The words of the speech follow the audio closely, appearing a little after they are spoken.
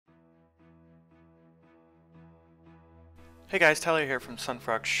Hey guys, Tyler here from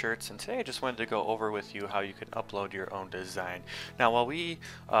SunFrog Shirts, and today I just wanted to go over with you how you can upload your own design. Now, while we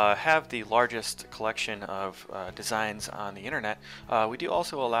have the largest collection of designs on the internet, we do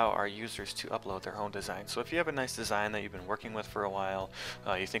also allow our users to upload their own design. So if you have a nice design that you've been working with for a while,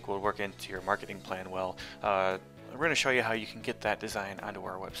 you think will work into your marketing plan well, we're going to show you how you can get that design onto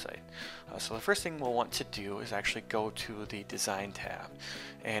our website. So the first thing we'll want to do is actually go to the Design tab.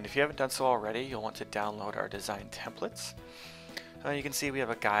 And if you haven't done so already, you'll want to download our design templates. You can see we have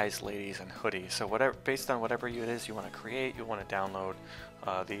a guys, ladies, and hoodie. So based on whatever it is you want to create, you'll want to download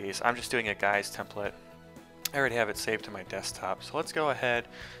these. I'm just doing a guys template. I already have it saved to my desktop. So let's go ahead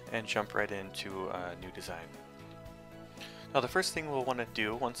and jump right into a new design. Now the first thing we'll want to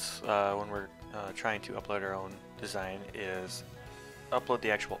do once when we're trying to upload our own design is upload the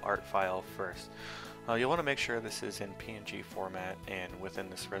actual art file first. You'll want to make sure this is in PNG format and within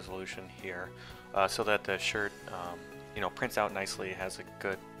this resolution here so that the shirt prints out nicely, has a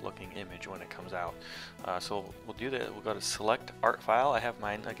good looking image when it comes out. So we'll do that. We'll go to select art file. I have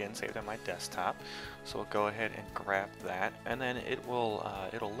mine again saved on my desktop, so we'll go ahead and grab that, and then it'll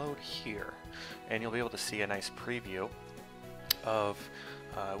load here, and you'll be able to see a nice preview of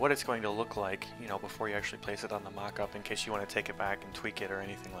what it's going to look like, before you actually place it on the mock-up, in case you want to take it back and tweak it or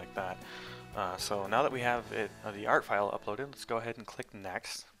anything like that. So now that we have the art file uploaded, let's go ahead and click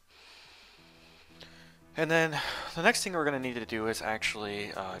next. And then the next thing we're going to need to do is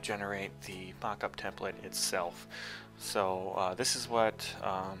actually generate the mock-up template itself. So this is what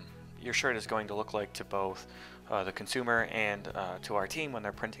your shirt is going to look like to both the consumer and to our team when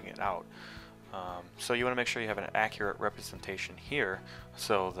they're printing it out. So you want to make sure you have an accurate representation here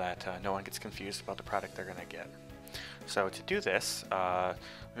so that no one gets confused about the product they're going to get. So to do this,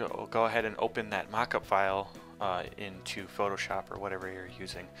 we'll go ahead and open that mockup file into Photoshop or whatever you're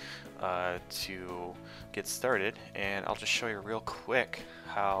using to get started, and I'll just show you real quick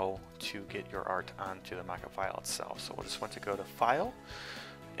how to get your art onto the mockup file itself. So we'll just want to go to File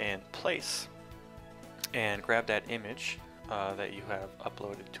and Place and grab that image that you have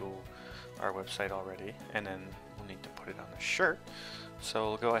uploaded to our website already, and then we'll need to put it on the shirt. So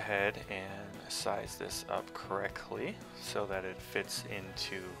we'll go ahead and size this up correctly so that it fits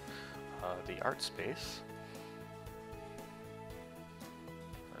into the art space.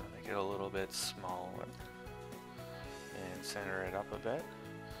 Make it a little bit smaller and center it up a bit,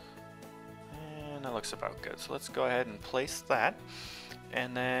 and that looks about good. So let's go ahead and place that,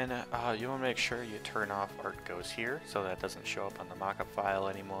 and then you want to make sure you turn off art goes here so that doesn't show up on the mockup file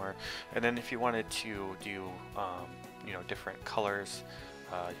anymore. And then if you wanted to do different colors,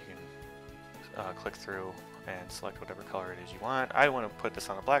 you can click through and select whatever color it is you want. I want to put this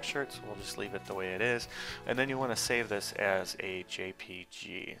on a black shirt, so we'll just leave it the way it is. And then you want to save this as a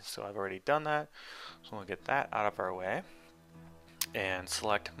JPG. So I've already done that, so we'll get that out of our way and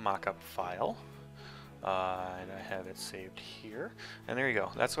select mockup file. And I have it saved here, and there you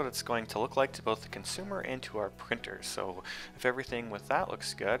go. That's what it's going to look like to both the consumer and to our printers. So if everything with that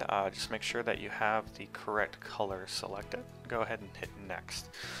looks good, just make sure that you have the correct color selected. Go ahead and hit next.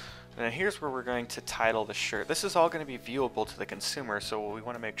 And then here's where we're going to title the shirt. This is all going to be viewable to the consumer, so we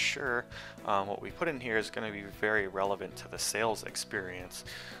want to make sure what we put in here is going to be very relevant to the sales experience.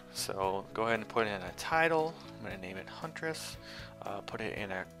 So go ahead and put in a title. I'm going to name it Huntress. Put it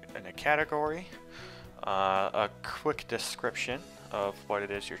in a category. A quick description of what it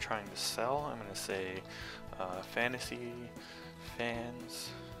is you're trying to sell. I'm going to say fantasy fans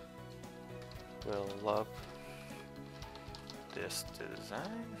will love this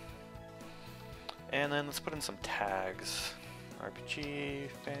design. And then let's put in some tags. RPG,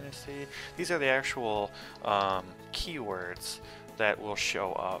 fantasy. These are the actual keywords that will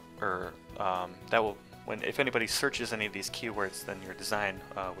show up, or that will, if anybody searches any of these keywords, then your design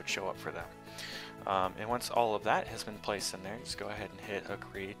would show up for them. And once all of that has been placed in there, just go ahead and hit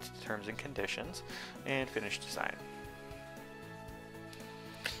Agree to Terms and Conditions and Finish Design.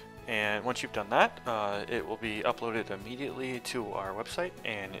 And once you've done that, it will be uploaded immediately to our website,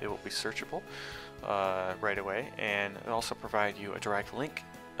 and it will be searchable right away, and it'll also provide you a direct link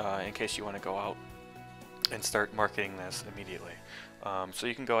in case you want to go out and start marketing this immediately. So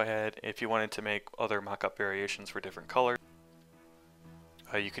you can go ahead, if you wanted to make other mock-up variations for different colors,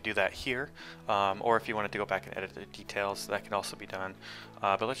 you could do that here, or if you wanted to go back and edit the details, that can also be done.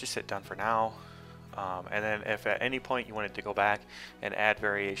 But let's just hit done for now. And then if at any point you wanted to go back and add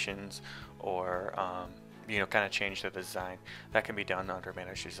variations or kind of change the design, that can be done under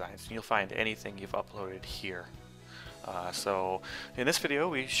Manage Designs. And you'll find anything you've uploaded here. So in this video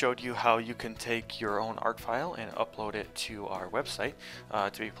we showed you how you can take your own art file and upload it to our website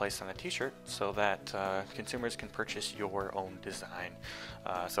to be placed on a t-shirt so that consumers can purchase your own design.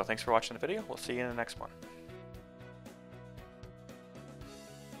 So thanks for watching the video. We'll see you in the next one.